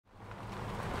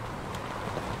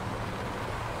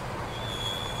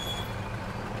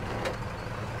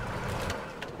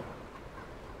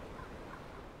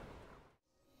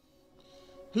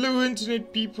Hello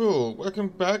internet people, welcome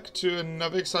back to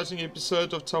another exciting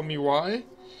episode of Tell Me Why.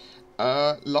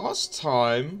 Last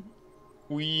time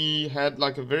we had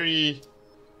like a very,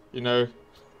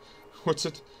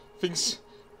 things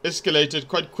escalated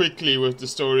quite quickly with the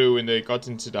story when they got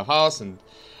into the house and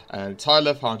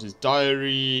Tyler found his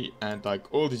diary and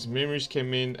like all these memories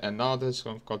came in, and now they've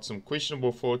got some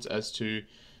questionable thoughts as to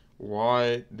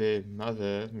why their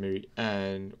mother, Mary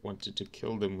Ann, wanted to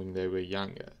kill them when they were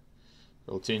younger.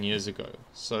 Well, 10 years ago.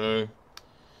 So,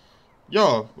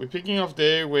 yeah, we're picking off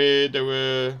there where they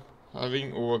were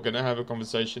having, or gonna have a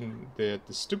conversation there at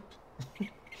the stoop.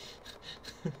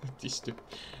 The stoop.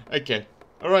 Okay.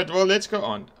 Alright, well, let's go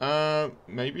on.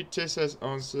 Maybe Tessa's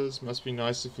answers must be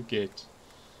nice to forget.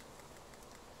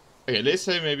 Okay, let's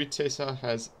say maybe Tessa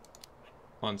has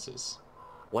answers.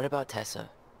 What about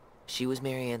Tessa? She was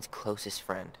Mary Ann's closest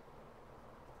friend.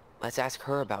 Let's ask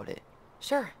her about it.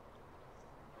 Sure.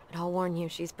 But I'll warn you,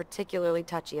 she's particularly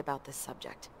touchy about this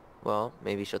subject. Well,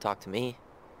 maybe she'll talk to me.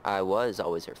 I was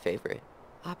always her favorite.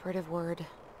 Operative word,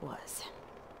 was.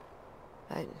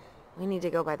 But we need to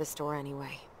go by the store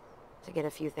anyway, to get a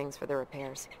few things for the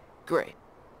repairs. Great.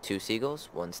 2 seagulls,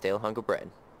 1 stale hunk of bread.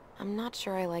 I'm not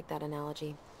sure I like that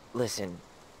analogy. Listen,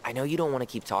 I know you don't want to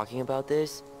keep talking about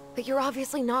this. But you're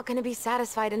obviously not going to be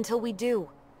satisfied until we do.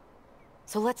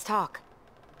 So let's talk.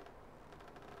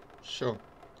 Sure.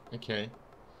 Okay.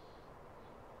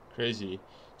 Crazy.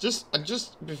 Just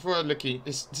before I look at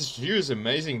this view is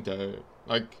amazing though.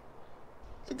 Like,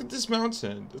 look at this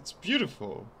mountain. It's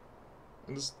beautiful.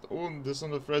 And all this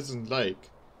on the frozen lake.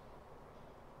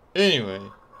 Anyway,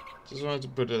 just wanted to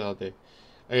put it out there.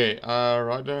 Okay,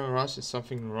 Ryder Rush, is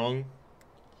something wrong?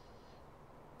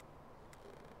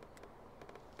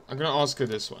 I'm gonna ask her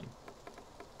this one.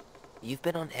 You've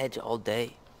been on edge all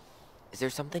day. Is there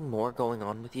something more going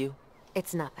on with you?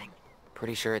 It's nothing.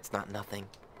 Pretty sure it's not nothing.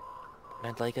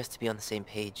 And I'd like us to be on the same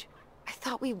page. I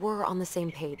thought we were on the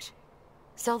same page.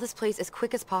 Sell this place as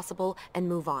quick as possible and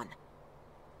move on.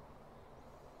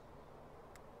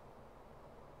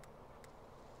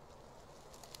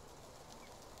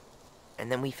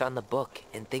 And then we found the book,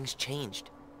 and things changed.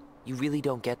 You really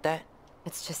don't get that?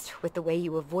 It's just, with the way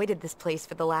you avoided this place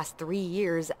for the last 3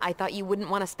 years, I thought you wouldn't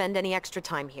want to spend any extra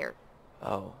time here.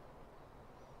 Oh.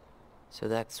 So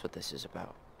that's what this is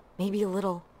about. Maybe a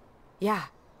little. Yeah.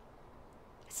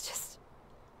 It's just...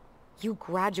 You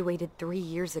graduated 3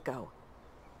 years ago.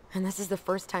 And this is the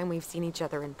first time we've seen each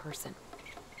other in person.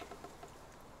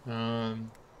 I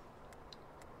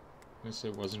guess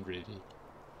it wasn't ready.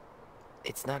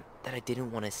 It's not that I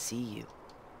didn't want to see you.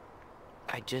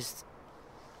 I just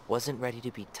wasn't ready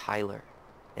to be Tyler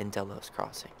in Delos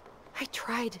Crossing. I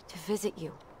tried to visit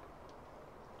you.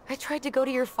 I tried to go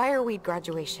to your fireweed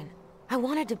graduation. I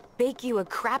wanted to bake you a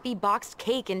crappy boxed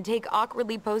cake and take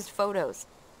awkwardly posed photos.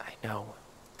 I know.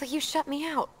 But you shut me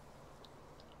out.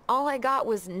 All I got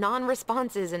was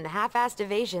non-responses and half-assed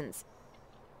evasions.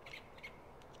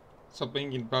 Stop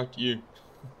thinking about you.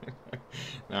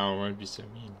 No, I won't be so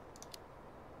mean.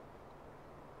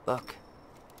 Look,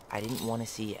 I didn't want to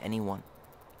see anyone.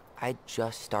 I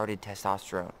just started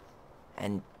testosterone.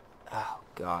 And, oh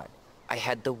god, I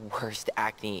had the worst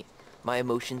acne. My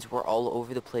emotions were all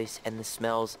over the place, and the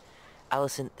smells...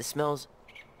 Alyson, the smells...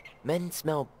 Men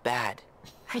smell bad.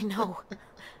 I know.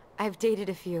 I've dated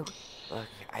a few. Look,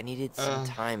 I needed some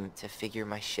time to figure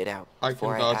my shit out I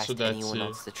before I can vouch asked for that anyone too.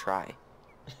 else to try.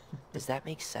 Does that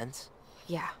make sense?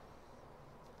 Yeah.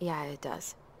 Yeah, it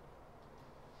does.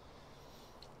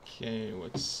 Okay,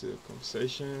 what's the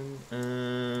conversation?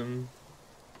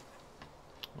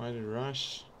 Why the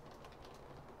rush?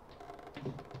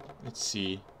 Let's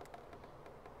see.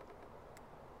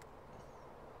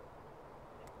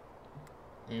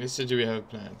 Let's say, do we have a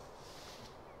plan?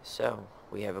 So,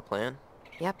 we have a plan?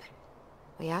 Yep.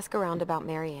 We ask around about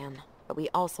Mary Ann, but we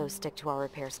also stick to our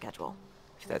repair schedule.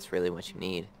 If that's really what you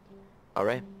need.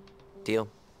 Alright, deal.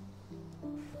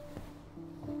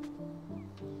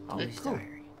 Ollie's cool.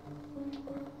 diary.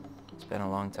 It's been a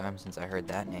long time since I heard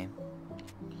that name.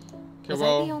 Okay, Was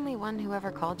I the only one who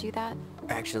ever called you that?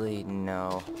 Actually,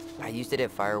 no. I used it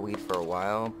at Fireweed for a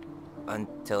while,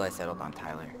 until I settled on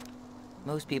Tyler.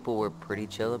 Most people were pretty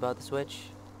chill about the switch.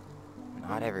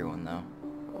 Not everyone, though.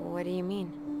 What do you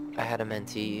mean? I had a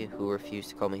mentee who refused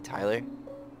to call me Tyler.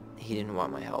 He didn't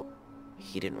want my help.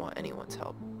 He didn't want anyone's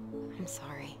help. I'm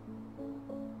sorry.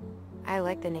 I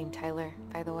like the name Tyler,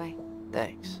 by the way.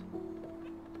 Thanks.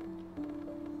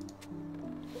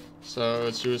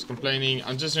 So she was complaining.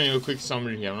 I'm just doing a quick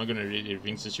summary here. I'm not going to read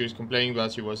everything. So she was complaining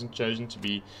about she wasn't chosen to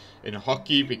be in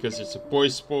hockey because it's a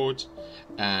boys' sport,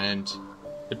 and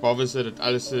it bothers her that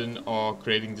Alyson are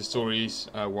creating the stories.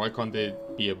 Why can't there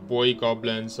be a boy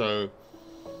goblin? So,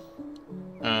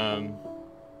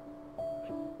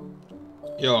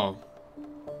 yeah.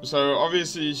 So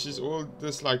obviously she's all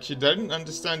this, like, she didn't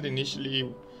understand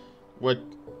initially what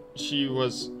she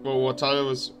was, well, what Tyler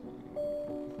was,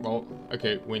 well,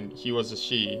 okay, when he was a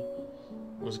she,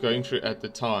 was going through at the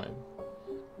time.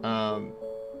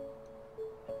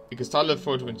 Because Tyler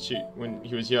thought when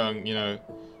he was young, you know,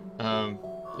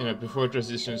 before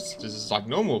transitions, this is like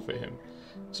normal for him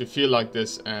to feel like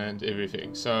this and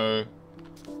everything. So,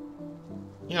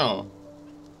 yeah.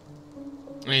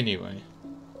 Anyway.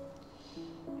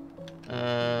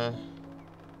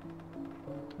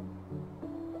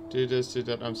 Do this, do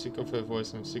that. I'm sick of her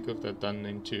voice. I'm sick of that done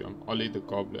name too. I'm Ollie the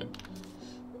Goblin.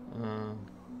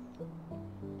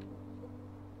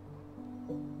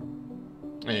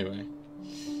 Anyway.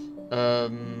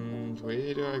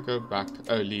 Where do I go back?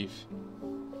 Oh, leave.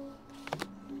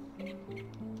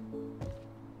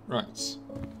 Right.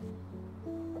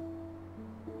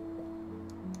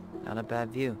 Not a bad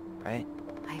view, right?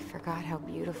 I forgot how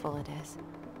beautiful it is.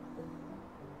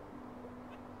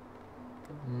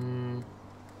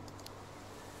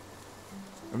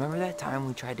 Remember that time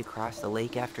we tried to cross the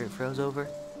lake after it froze over?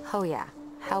 Oh yeah,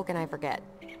 how can I forget?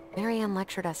 Marianne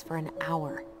lectured us for an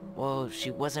hour. Well,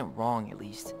 she wasn't wrong, at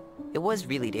least. It was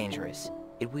really dangerous.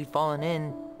 If we'd fallen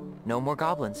in, no more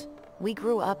goblins. We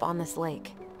grew up on this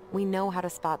lake. We know how to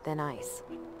spot thin ice.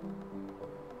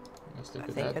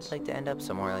 I think I'd like to end up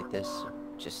somewhere like this,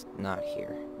 just not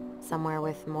here. Somewhere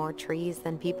with more trees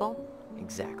than people?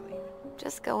 Exactly.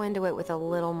 Just go into it with a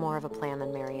little more of a plan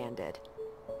than Marianne did.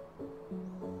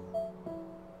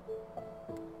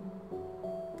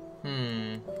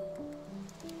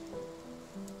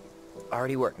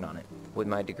 Already working on it. With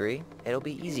my degree, it'll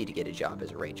be easy to get a job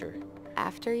as a ranger.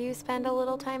 After you spend a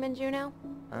little time in Juneau?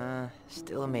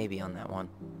 Still a maybe on that one.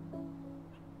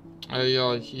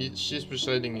 Yeah, she's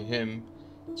persuading him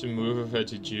to move with her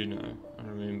to Juneau. I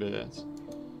remember that.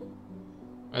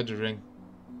 I had a ring.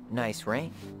 Nice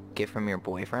ring. Gift from your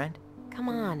boyfriend? Come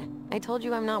on. I told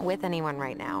you I'm not with anyone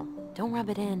right now. Don't rub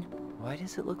it in. Why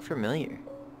does it look familiar?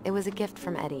 It was a gift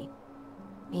from Eddy.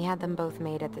 He had them both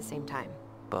made at the same time.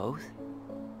 Both?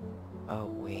 Oh,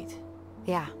 wait.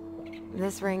 Yeah.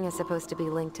 This ring is supposed to be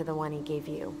linked to the one he gave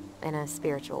you, in a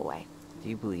spiritual way. Do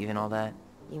you believe in all that?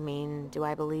 You mean, do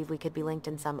I believe we could be linked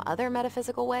in some other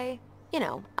metaphysical way? You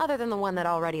know, other than the one that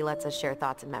already lets us share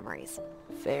thoughts and memories.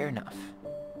 Fair enough.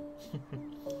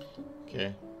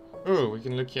 Okay. Oh, we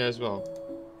can look here as well.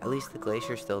 At least the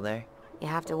glacier's still there. You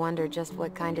have to wonder just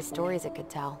what kind of stories it could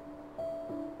tell.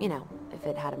 You know, if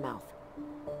it had a mouth.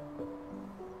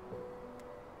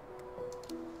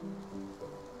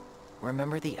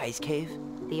 Remember the ice cave?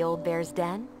 The old bear's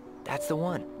den? That's the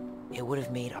one. It would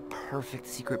have made a perfect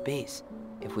secret base,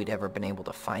 if we'd ever been able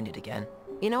to find it again.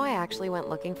 You know, I actually went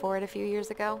looking for it a few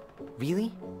years ago.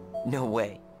 Really? No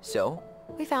way. So?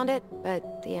 We found it,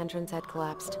 but the entrance had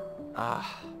collapsed.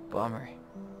 Ah, bummer.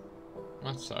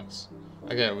 That sucks.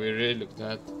 Okay, we really looked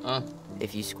at.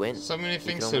 If you squint, so many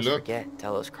things you to can look. almost forget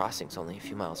Delos Crossing's only a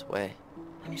few miles away.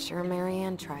 I'm sure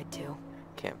Marianne tried to.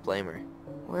 Can't blame her.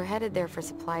 We're headed there for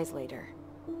supplies later.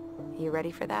 You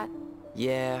ready for that?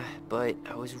 Yeah, but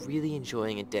I was really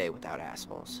enjoying a day without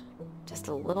assholes. Just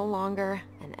a little longer,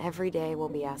 and every day will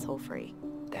be asshole-free.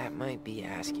 That might be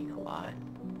asking a lot.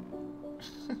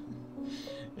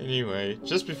 Anyway,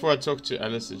 just before I talk to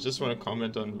Alice, I just want to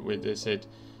comment on where they said,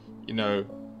 you know,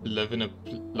 live in a,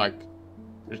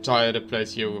 retire at a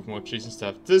place here with more trees and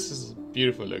stuff. This is a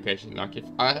beautiful location. Like, if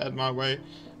I had my way,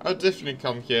 I'd definitely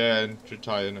come here and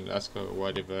retire in Alaska or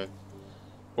whatever.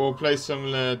 Or a place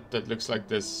similar that looks like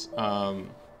this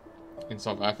in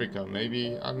South Africa.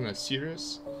 Maybe, I don't know,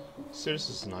 Sirius? Sirius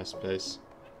is a nice place.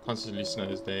 Constantly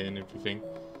snows there and everything.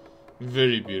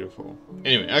 Very beautiful.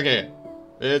 Anyway, okay.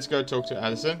 Let's go talk to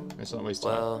Alyson. Let's not waste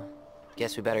time. Well,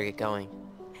 guess we better get going.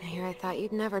 And here I thought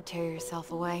you'd never tear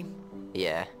yourself away.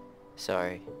 Yeah,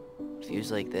 sorry.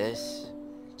 Views like this,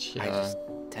 Yeah. I just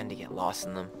tend to get lost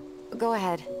in them. Go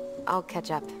ahead. I'll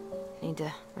catch up. Need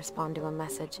to respond to a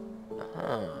message.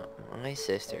 My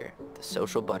sister, the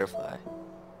social butterfly.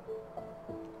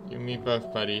 You and me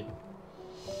both, buddy.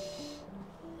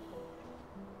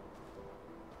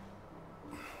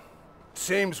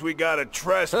 Seems we got a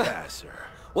trespasser.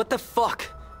 What the fuck?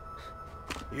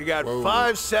 You got Whoa.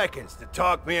 5 seconds to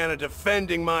talk me into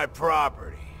defending my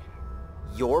property.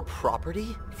 Your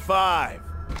property? 5,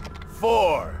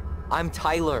 4. I'm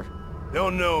Tyler.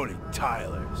 Don't know any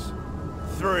Tylers.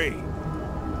 3,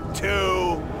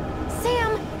 2.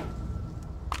 Sam!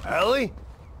 Ellie?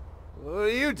 What are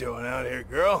you doing out here,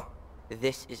 girl?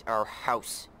 This is our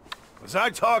house. Was I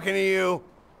talking to you?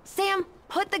 Sam,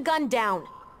 put the gun down.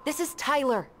 This is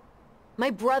Tyler. My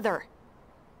brother.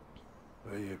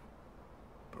 Well, your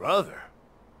brother?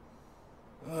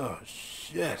 Oh,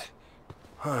 shit.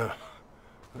 Huh.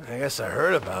 I guess I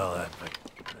heard about all that,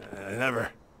 but I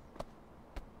never...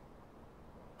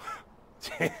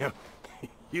 Damn,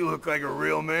 you look like a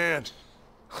real man.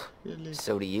 Really?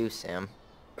 So do you, Sam.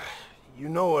 You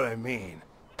know what I mean.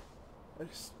 I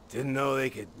just didn't know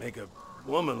they could make a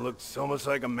woman look so much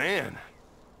like a man.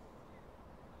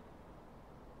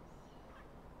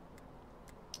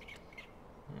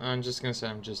 I'm just gonna say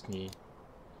I'm just me.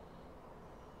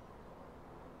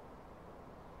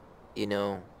 You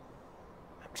know,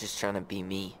 I'm just trying to be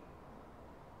me.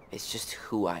 It's just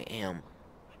who I am.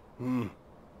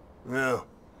 Well,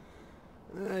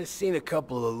 I've seen a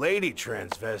couple of lady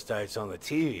transvestites on the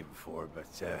TV before, but,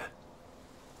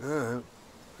 I've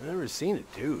never seen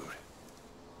a dude.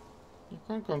 You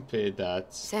can't compare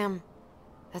that. Sam,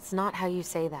 that's not how you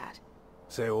say that.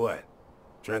 Say what?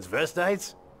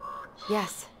 Transvestites?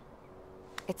 Yes.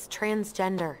 It's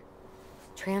transgender.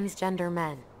 Transgender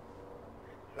men.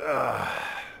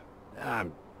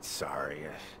 I'm sorry.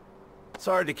 It's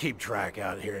hard to keep track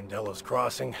out here in Delos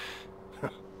Crossing. The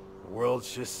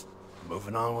world's just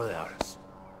moving on without us.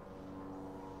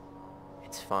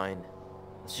 It's fine.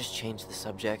 Let's just change the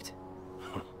subject.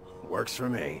 Works for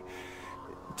me.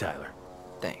 Tyler.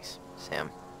 Thanks, Sam.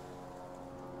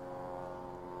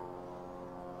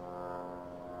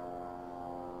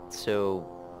 So,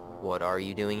 what are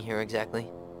you doing here exactly?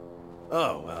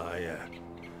 Oh, well,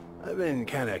 I've been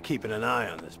kind of keeping an eye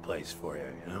on this place for you,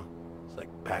 you know? It's like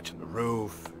patching the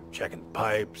roof, checking the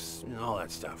pipes, you know, all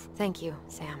that stuff. Thank you,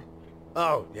 Sam.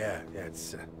 Oh, yeah,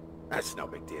 that's no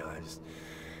big deal. I just...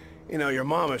 You know, your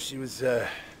mama, she was a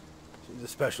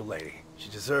special lady. She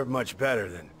deserved much better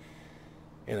than,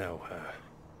 you know,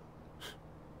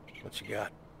 what you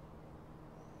got.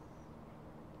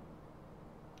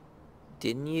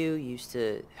 Didn't you used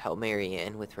to help Mary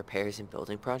Ann with repairs and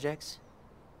building projects?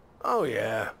 Oh,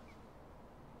 yeah.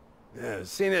 Yeah,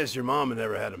 seeing as your mama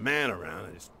never had a man around,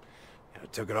 I just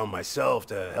took it on myself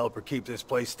to help her keep this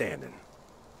place standing.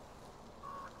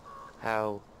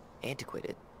 How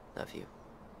antiquated of you.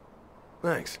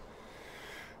 Thanks.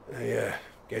 I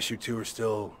guess you two are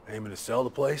still aiming to sell the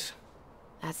place?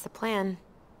 That's the plan.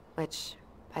 Which,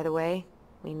 by the way,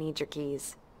 we need your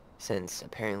keys. Since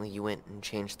apparently you went and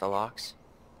changed the locks?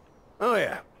 Oh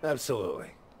yeah,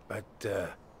 absolutely.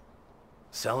 But,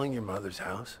 selling your mother's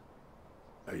house?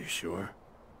 Are you sure?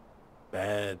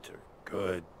 Bad or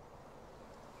good?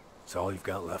 It's all you've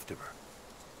got left of her.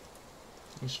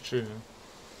 It's true.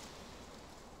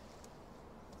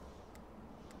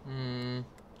 I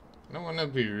don't wanna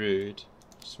be rude.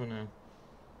 Just wanna...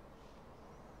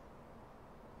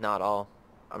 Not all.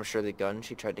 I'm sure the gun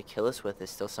she tried to kill us with is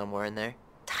still somewhere in there.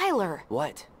 Tyler!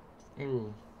 What?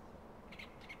 Ooh.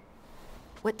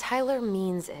 What Tyler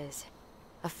means is,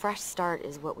 a fresh start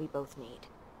is what we both need.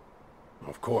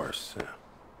 Of course, yeah.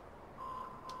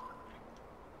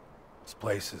 This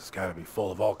place has got to be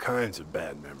full of all kinds of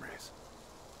bad memories.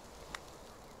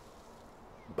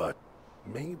 But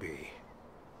maybe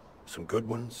some good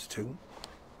ones, too?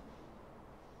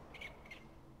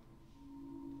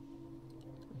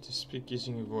 To speak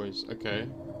using your voice. Okay.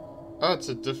 Oh, it's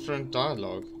a different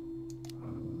dialogue.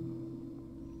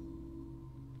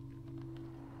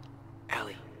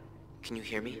 Allie, can you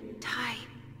hear me? Ty,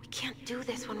 we can't do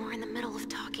this when we're in the middle of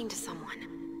talking to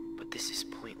someone. But this is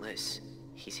pointless.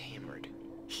 He's hammered.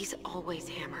 He's always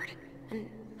hammered. And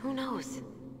who knows?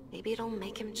 Maybe it'll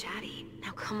make him chatty.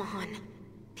 Now come on.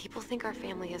 People think our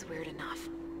family is weird enough.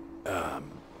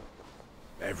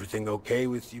 Everything okay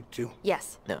with you two?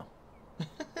 Yes. No.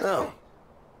 Oh.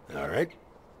 All right.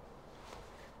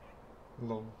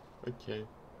 Lol. Okay.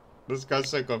 This guy's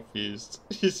so confused.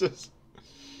 He says...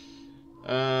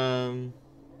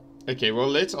 Okay, well,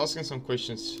 let's ask him some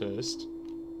questions first.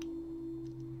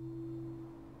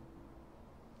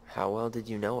 How well did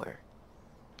you know her?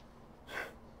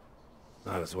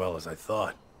 Not as well as I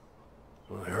thought.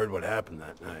 When I heard what happened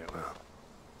that night, well,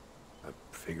 I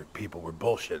figured people were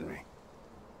bullshitting me.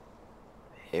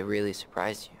 It really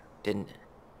surprised you, didn't it?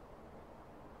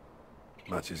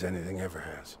 Much as anything ever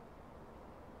has.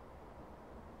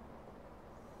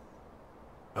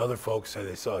 Other folks say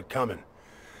they saw it coming.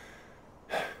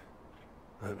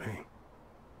 Not me.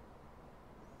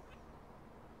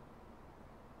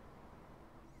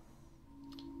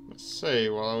 Let's say,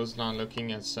 while I was now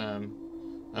looking at some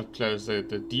up close, the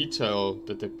detail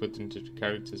that they put into the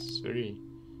characters is very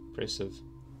impressive.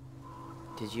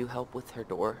 Did you help with her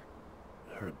door?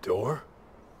 Her door?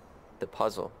 The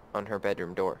puzzle on her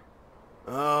bedroom door.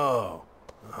 Oh.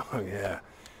 Oh, yeah.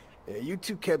 Yeah, you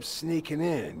two kept sneaking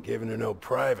in, giving her no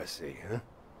privacy, huh?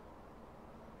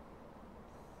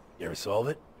 You ever solve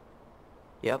it?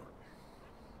 Yep.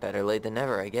 Better late than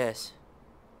never, I guess.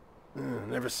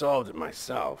 Never solved it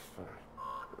myself.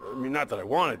 I mean, not that I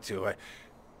wanted to.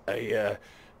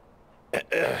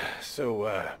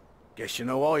 So, guess you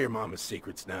know all your mama's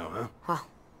secrets now, huh? Well,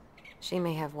 she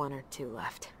may have one or two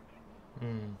left.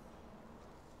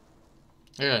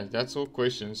 Yeah, that's all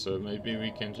questions, so maybe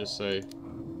we can just say...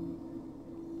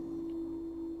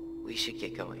 We should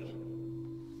get going.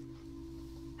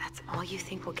 That's all you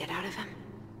think we'll get out of him?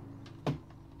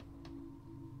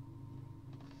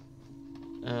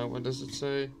 What does it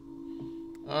say?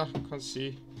 Ah, can't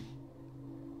see.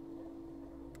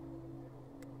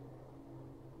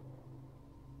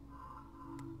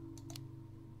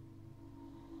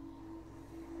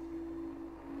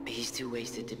 He's too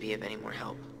wasted to be of any more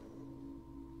help.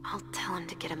 I'll tell him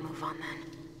to get a move on then.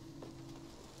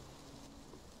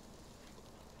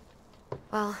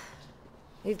 Well,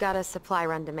 we've got a supply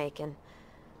run to make, and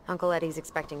Uncle Eddie's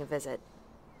expecting a visit,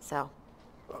 so...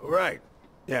 Right.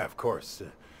 Yeah, of course.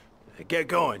 Get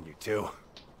going, you two.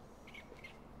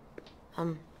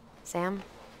 Sam?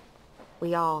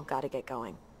 We all gotta get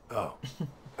going. Oh.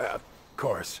 Of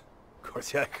course. Of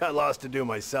course, yeah, I got lots to do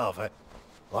myself.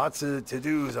 Lots of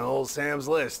to-dos on old Sam's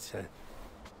list.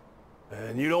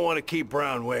 And you don't want to keep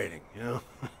Brown waiting, you know?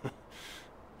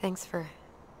 Thanks for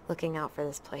looking out for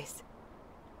this place.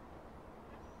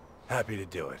 Happy to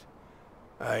do it.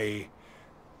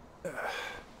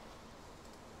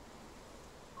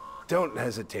 Don't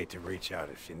hesitate to reach out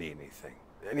if you need anything.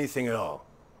 Anything at all.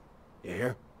 You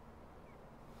hear?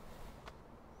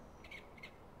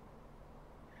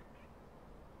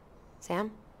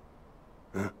 Sam?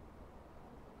 Huh?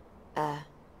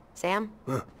 Sam?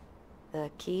 Huh?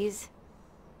 The keys?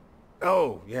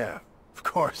 Oh, yeah. Of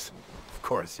course. Of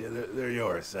course, yeah, they're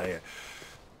yours.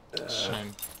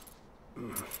 Shame.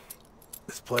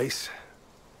 This place,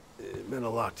 it meant a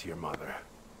lot to your mother.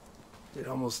 It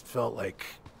almost felt like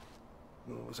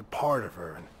it was a part of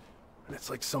her, and it's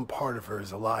like some part of her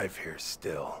is alive here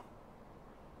still.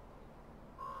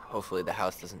 Hopefully the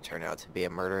house doesn't turn out to be a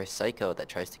murderous psycho that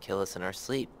tries to kill us in our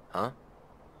sleep, huh?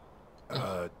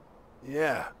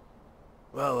 Yeah.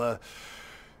 Well,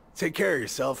 take care of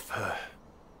yourself,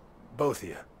 both of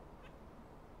you.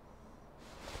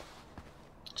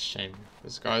 Shame.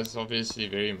 This guy's obviously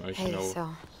very emotional. Hey, so...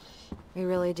 we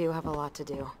really do have a lot to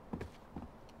do.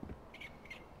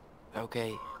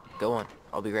 Okay, go on.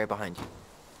 I'll be right behind you.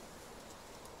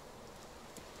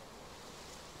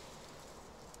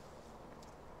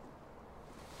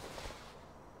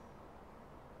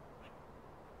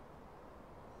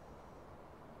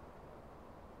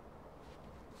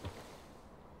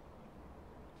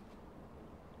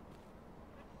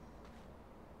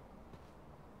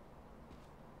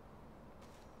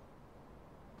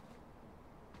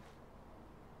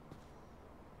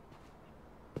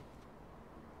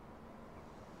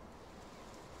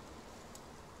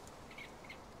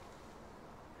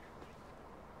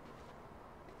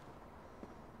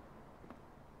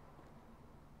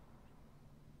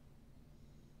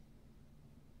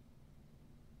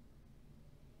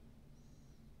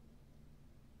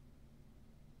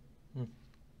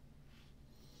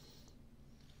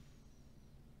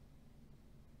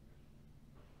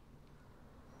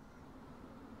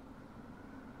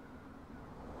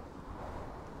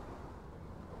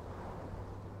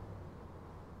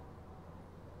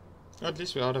 At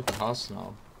least we're out of the house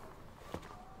now.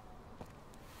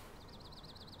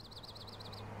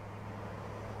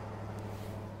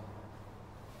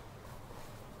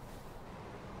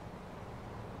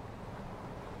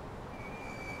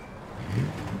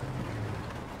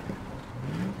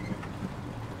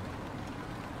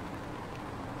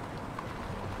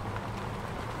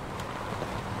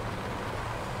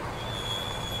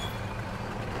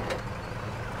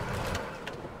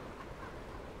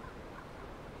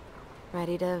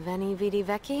 Ready to Veni Vidi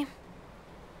Vecchi?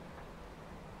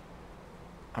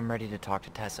 I'm ready to talk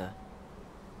to Tessa.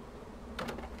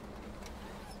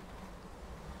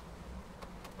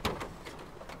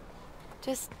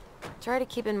 Just try to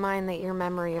keep in mind that your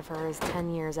memory of her is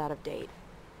 10 years out of date.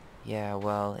 Yeah,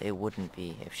 well, it wouldn't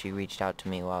be if she reached out to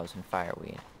me while I was in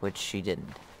Fireweed, which she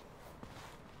didn't.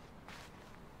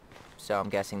 So I'm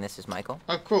guessing this is Michael?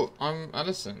 Oh, cool. I'm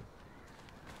Alyson.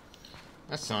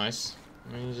 That's nice.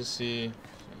 Let me just see.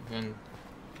 Then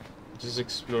just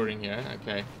exploring here.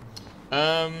 Okay.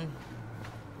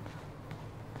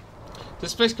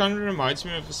 This place kind of reminds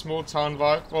me of a small town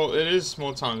vibe. Well, it is a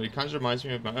small town, but it kind of reminds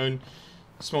me of my own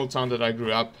small town that I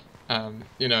grew up.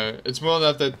 You know, it's more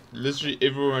enough that literally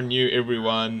everyone knew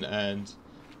everyone and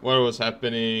what was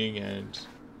happening, and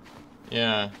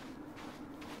yeah,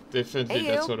 definitely Hey,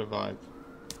 that you. sort of vibe.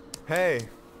 Hey,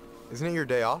 isn't it your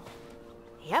day off?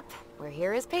 Yep, we're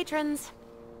here as patrons.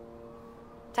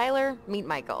 Tyler, meet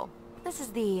Michael. This is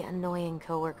the annoying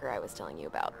coworker I was telling you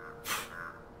about.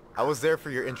 I was there for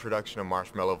your introduction to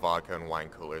marshmallow vodka and wine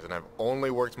coolers, and I've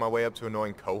only worked my way up to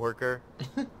annoying coworker.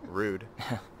 Rude.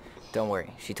 Don't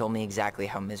worry, she told me exactly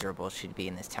how miserable she'd be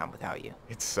in this town without you.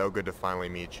 It's so good to finally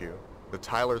meet you. The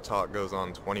Tyler talk goes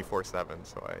on 24/7,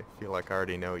 so I feel like I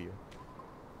already know you.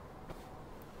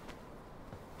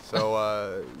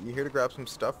 So, you here to grab some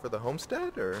stuff for the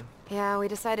homestead, or? Yeah, we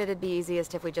decided it'd be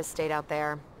easiest if we just stayed out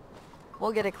there.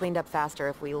 We'll get it cleaned up faster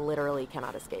if we literally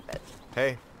cannot escape it.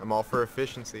 Hey, I'm all for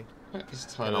efficiency. What is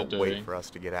And Tyler I'll doing? wait for us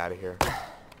to get out of here.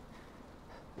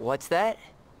 What's that?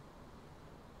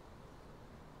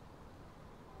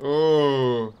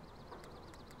 Oh.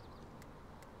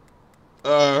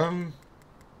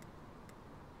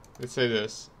 Let's say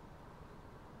this.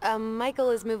 Michael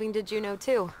is moving to Juneau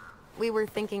too. We were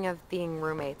thinking of being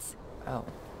roommates. Oh,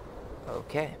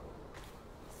 okay.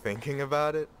 Thinking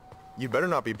about it? You better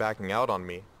not be backing out on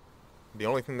me. The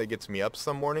only thing that gets me up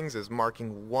some mornings is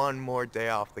marking one more day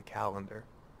off the calendar.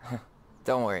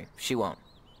 Don't worry, she won't.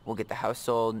 We'll get the house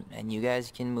sold, and you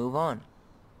guys can move on.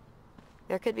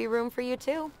 There could be room for you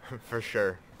too. For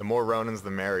sure. The more Ronans,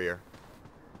 the merrier.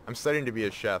 I'm studying to be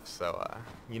a chef, so,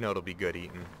 you know it'll be good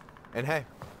eating. And hey,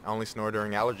 I only snore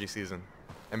during allergy season.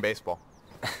 And baseball.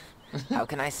 How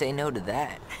can I say no to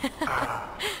that?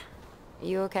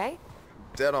 You okay?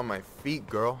 Dead on my feet,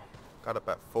 girl. Got up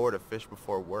at 4 to fish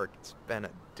before work. It's been a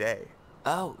day.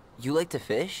 Oh, you like to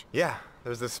fish? Yeah,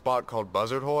 there's this spot called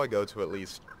Buzzard Hole I go to at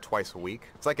least twice a week.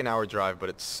 It's like an hour drive, but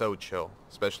it's so chill,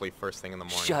 especially first thing in the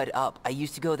morning. Shut up. I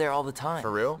used to go there all the time. For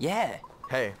real? Yeah.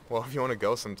 Hey, well, if you want to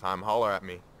go sometime, holler at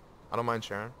me. I don't mind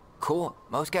sharing. Cool.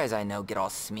 Most guys I know get all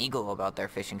smeagol about their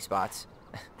fishing spots.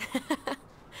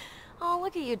 Oh,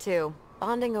 look at you two.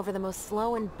 Bonding over the most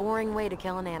slow and boring way to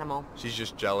kill an animal. She's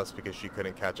just jealous because she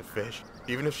couldn't catch a fish,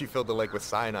 even if she filled the lake with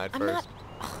cyanide I'm first.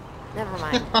 not... Ugh, never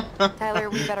mind.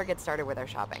 Tyler, we better get started with our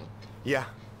shopping. Yeah,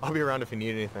 I'll be around if you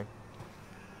need anything.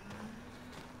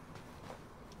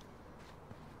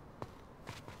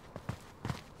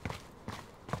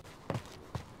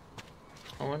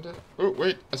 I wonder. Oh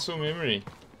wait, I saw memory.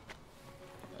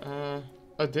 Oh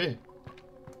there.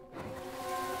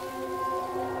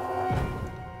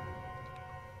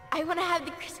 I want to have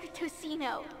the crispy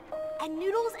tocino, and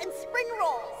noodles and spring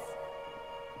rolls.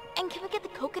 And can we get the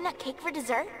coconut cake for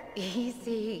dessert?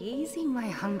 Easy, easy, my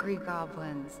hungry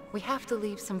goblins. We have to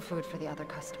leave some food for the other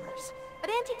customers. But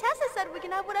Auntie Tessa said we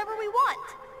can have whatever we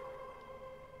want.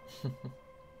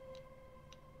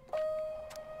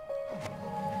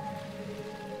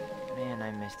 Man,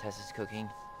 I miss Tessa's cooking.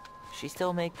 She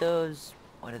still make those,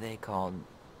 what are they called?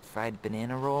 Fried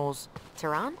banana rolls?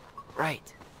 Tehran?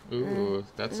 Right. Ooh,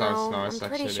 that sounds No, nice I'm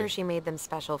pretty actually. sure she made them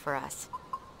special for us.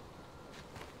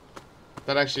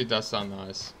 That actually does sound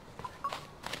nice.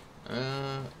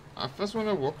 I first want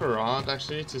to walk around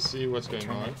actually to see what's going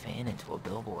Turn on. that van into a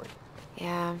billboard.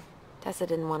 Yeah, Tessa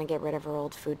didn't want to get rid of her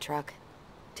old food truck.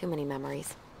 Too many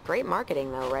memories. Great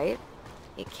marketing though, right?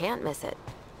 You can't miss it.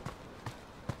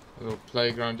 A little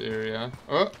playground area.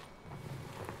 Oh!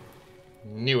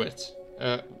 Knew it.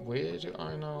 Where do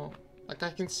I know? Like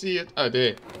I can see it. Oh,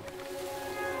 there.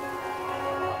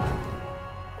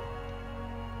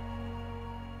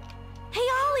 Hey,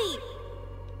 Ollie!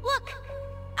 Look!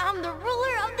 I'm the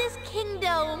ruler of this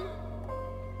kingdom.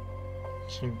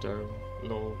 Kingdom.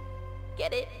 Lol.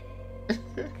 Get it?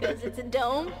 Because it's a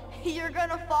dome? You're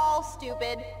gonna fall,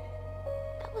 stupid.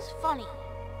 That was funny.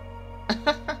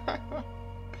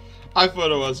 I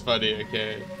thought it was funny,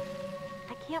 okay.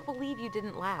 I can't believe you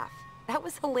didn't laugh. That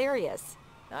was hilarious.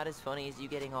 Not as funny as you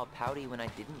getting all pouty when I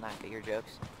didn't laugh at your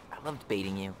jokes. I loved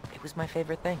baiting you. It was my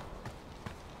favorite thing.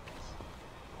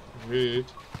 Rude.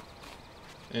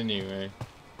 Anyway.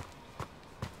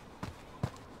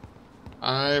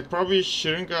 I probably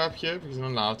shouldn't go up here because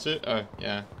I'm not allowed to. Oh,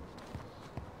 yeah.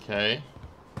 Okay.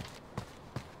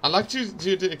 I like to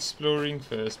do the exploring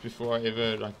first before I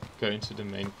ever like go into the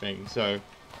main thing. So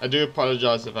I do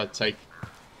apologize if I take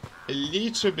a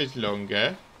little bit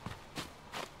longer.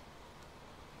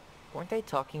 Weren't they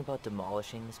talking about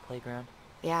demolishing this playground?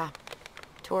 Yeah.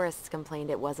 Tourists complained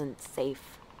it wasn't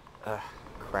safe. Ugh,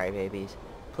 crybabies.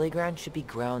 Playground should be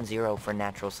ground zero for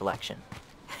natural selection.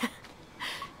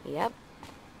 Yep.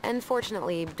 And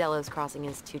fortunately, Delos Crossing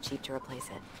is too cheap to replace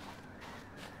it.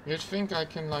 You'd think I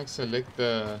can like select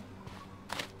the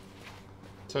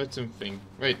totem thing.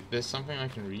 Wait, there's something I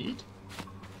can read?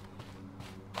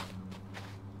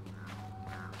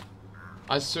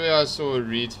 I swear I saw a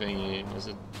read thingy. Was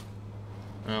it?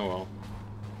 Oh well.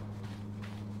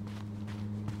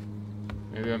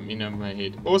 Maybe I'm in over my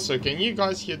head. Also, can you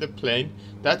guys hear the plane?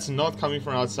 That's not coming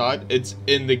from outside. It's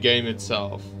in the game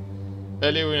itself.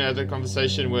 Earlier we had a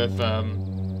conversation with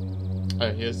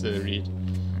oh, here's the read.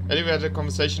 Earlier we had a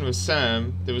conversation with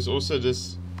Sam. There was also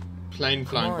this plane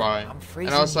flying by, and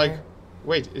I was like,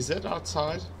 "Wait, is that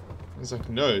outside?" I was like,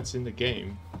 "No, it's in the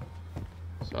game."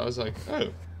 So I was like, "Oh,"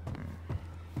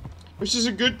 which is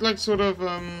a good like sort of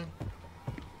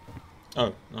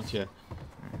oh, not here.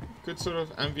 Good sort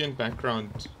of ambient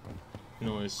background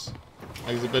noise.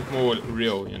 Like it's a bit more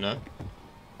real, you know.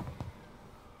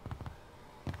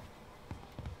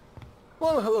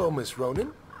 Well, hello, Miss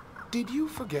Ronan. Did you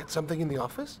forget something in the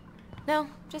office? No,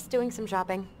 just doing some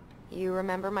shopping. You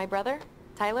remember my brother,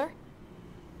 Tyler?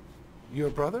 Your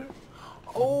brother?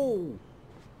 Oh,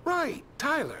 right,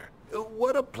 Tyler.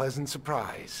 What a pleasant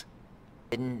surprise.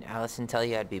 Didn't Alyson tell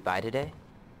you I'd be by today?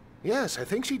 Yes, I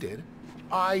think she did.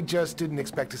 I just didn't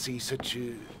expect to see such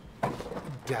a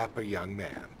dapper young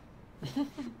man.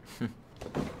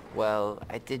 Well,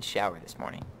 I did shower this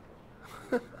morning.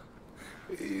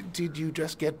 Did you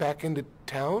just get back into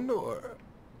town, or...?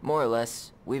 More or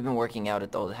less. We've been working out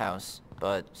at the old house,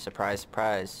 but surprise,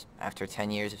 surprise, after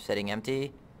 10 years of sitting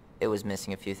empty, it was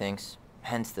missing a few things,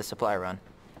 hence the supply run.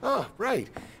 Ah, right.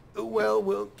 Well,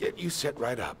 we'll get you set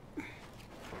right up.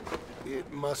 It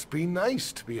must be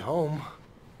nice to be home.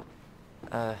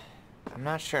 I'm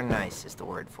not sure nice is the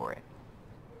word for it.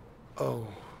 Oh,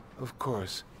 of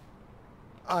course.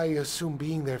 I assume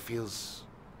being there feels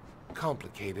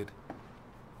complicated.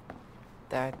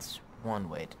 That's one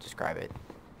way to describe it.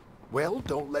 Well,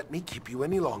 don't let me keep you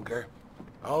any longer.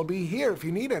 I'll be here if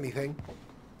you need anything.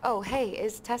 Oh, hey,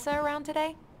 is Tessa around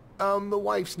today? The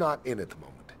wife's not in at the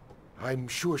moment. I'm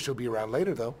sure she'll be around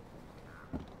later, though.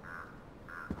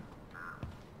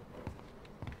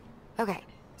 Okay,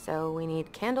 so we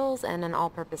need candles and an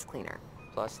all-purpose cleaner.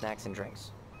 Plus snacks and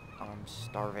drinks. I'm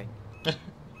starving.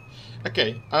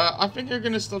 Okay, I think I'm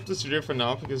gonna stop this video for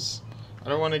now because I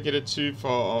don't want to get it too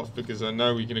far off because I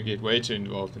know we're gonna get way too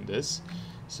involved in this.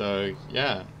 So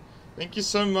yeah, thank you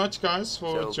so much, guys,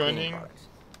 for joining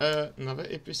another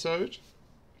episode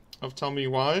of Tell Me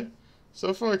Why.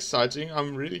 So far exciting.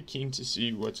 I'm really keen to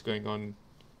see what's going on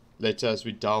later as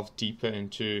we delve deeper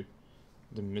into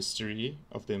the mystery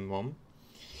of their mom.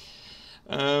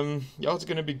 Yeah, it's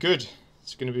gonna be good.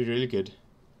 It's gonna be really good.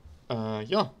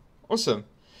 Yeah, awesome.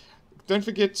 Don't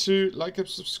forget to like and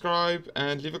subscribe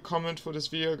and leave a comment for this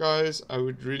video, guys. I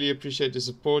would really appreciate the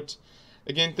support.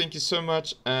 Again, thank you so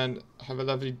much and have a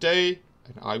lovely day,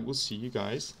 and I will see you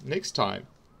guys next time.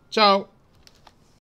 Ciao!